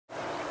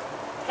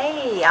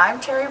Hey,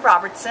 I'm Terry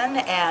Robertson,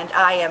 and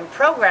I am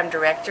Program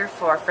Director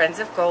for Friends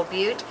of Gold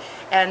Butte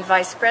and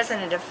Vice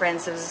President of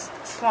Friends of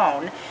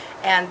Sloan,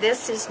 and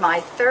this is my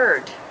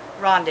third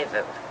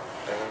Rendezvous.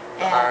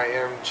 And I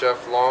am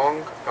Jeff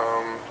Long,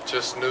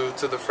 just new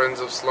to the Friends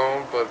of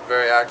Sloan, but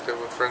very active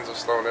with Friends of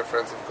Sloan and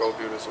Friends of Gold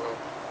Butte as well.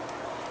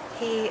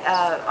 He,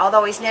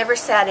 although he's never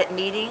sat at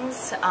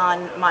meetings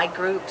on my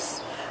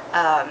groups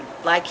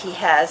like he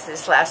has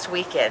this last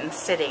weekend,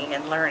 sitting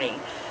and learning,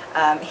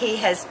 he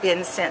has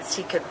been, since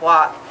he could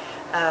walk,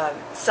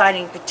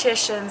 signing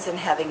petitions and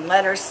having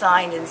letters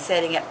signed and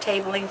setting up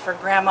tabling for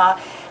Grandma.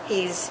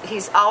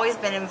 He's always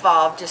been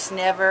involved, just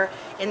never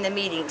in the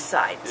meeting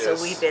side. Yes.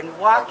 So we've been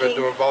walking. I've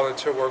been doing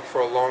volunteer work for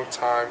a long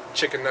time.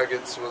 Chicken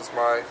nuggets was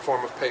my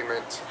form of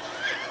payment.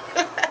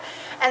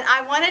 And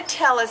I want to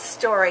tell a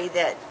story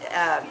that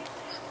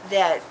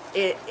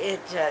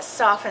it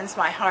softens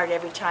my heart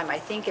every time I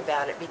think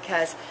about it,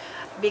 because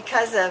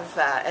of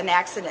an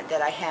accident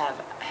that I have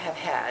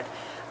had,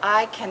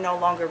 I can no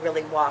longer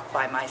really walk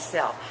by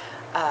myself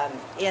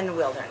in the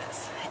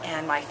wilderness.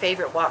 And my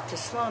favorite walk to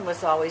Sloan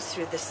was always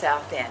through the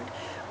south end,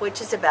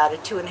 which is about a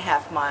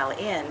 2.5 mile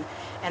in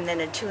and then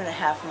a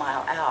 2.5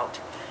 mile out.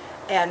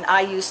 And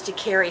I used to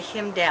carry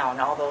him down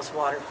all those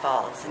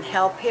waterfalls and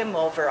help him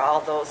over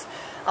all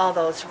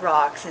those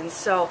rocks. And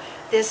so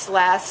this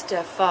last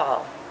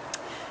fall,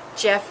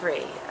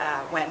 Jeffrey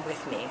went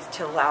with me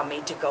to allow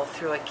me to go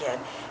through again,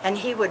 and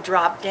he would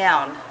drop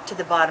down to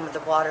the bottom of the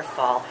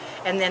waterfall,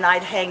 and then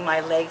I'd hang my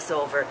legs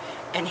over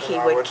and he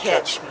would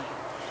catch me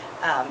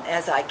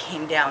as I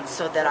came down,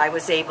 so that I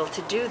was able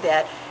to do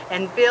that.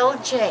 And Bill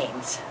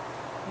James,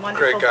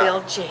 wonderful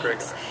Bill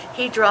James,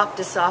 he dropped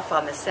us off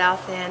on the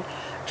south end,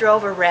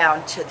 drove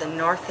around to the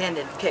north end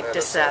and picked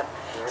us up,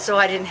 so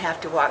I didn't have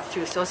to walk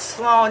through. So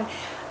Sloan,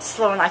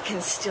 I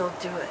can still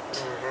do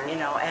it, you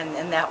know,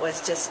 and that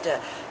was just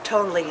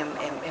totally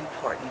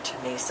important to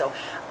me. So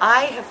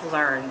I have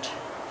learned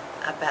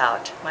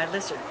about my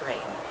lizard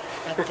brain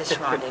at this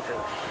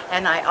rendezvous,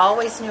 and I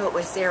always knew it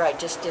was there, I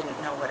just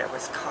didn't know what it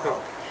was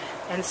called.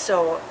 And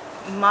so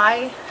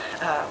my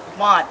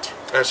want...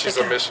 And she's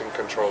a mission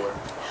controller,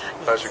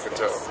 as you can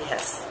tell.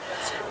 Yes.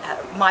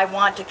 My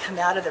want to come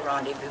out of the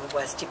rendezvous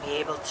was to be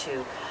able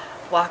to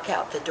walk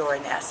out the door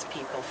and ask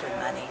people for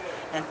money.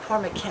 And poor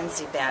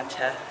Mackenzie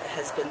Banta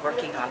has been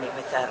working on me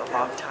with that a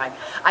long time.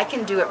 I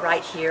can do it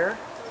right here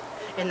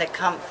in the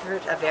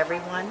comfort of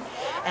everyone.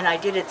 And I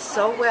did it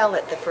so well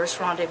at the first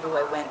rendezvous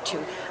I went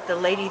to. The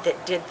lady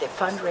that did the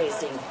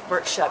fundraising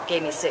workshop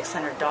gave me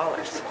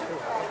 $600.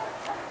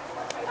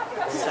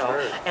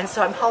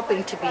 So I'm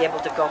hoping to be able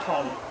to go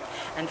home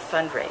and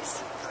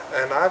fundraise.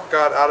 And I've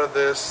got out of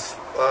this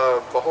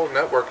the whole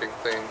networking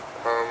thing.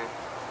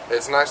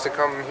 It's nice to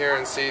come here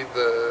and see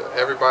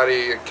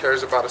everybody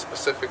cares about a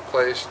specific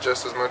place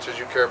just as much as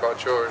you care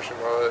about yours. You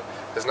know,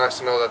 it's nice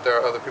to know that there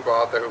are other people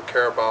out there who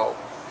care about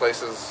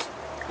places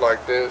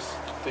like this,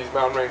 these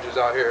mountain ranges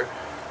out here.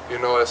 You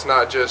know, it's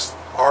not just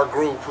our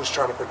group who's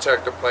trying to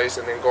protect a place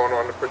and then going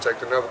on to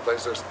protect another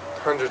place. There's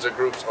hundreds of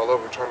groups all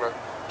over trying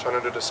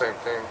to do the same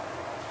thing.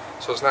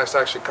 So it's nice to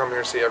actually come here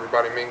and see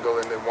everybody mingle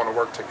and then want to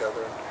work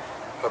together and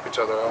help each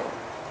other out.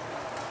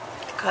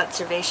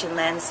 Conservation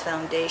Lands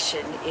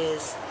Foundation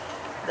is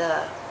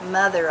the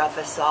mother of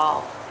us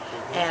all,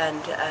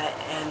 and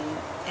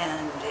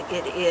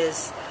it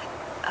is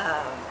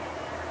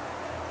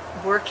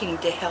working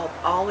to help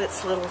all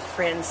its little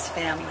friends,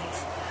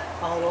 families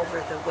all over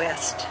the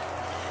West,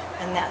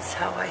 and that's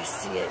how I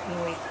see it.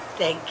 And we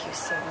thank you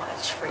so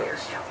much for your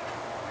help.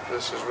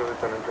 This has really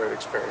been a great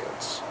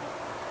experience.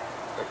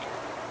 Thank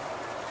you.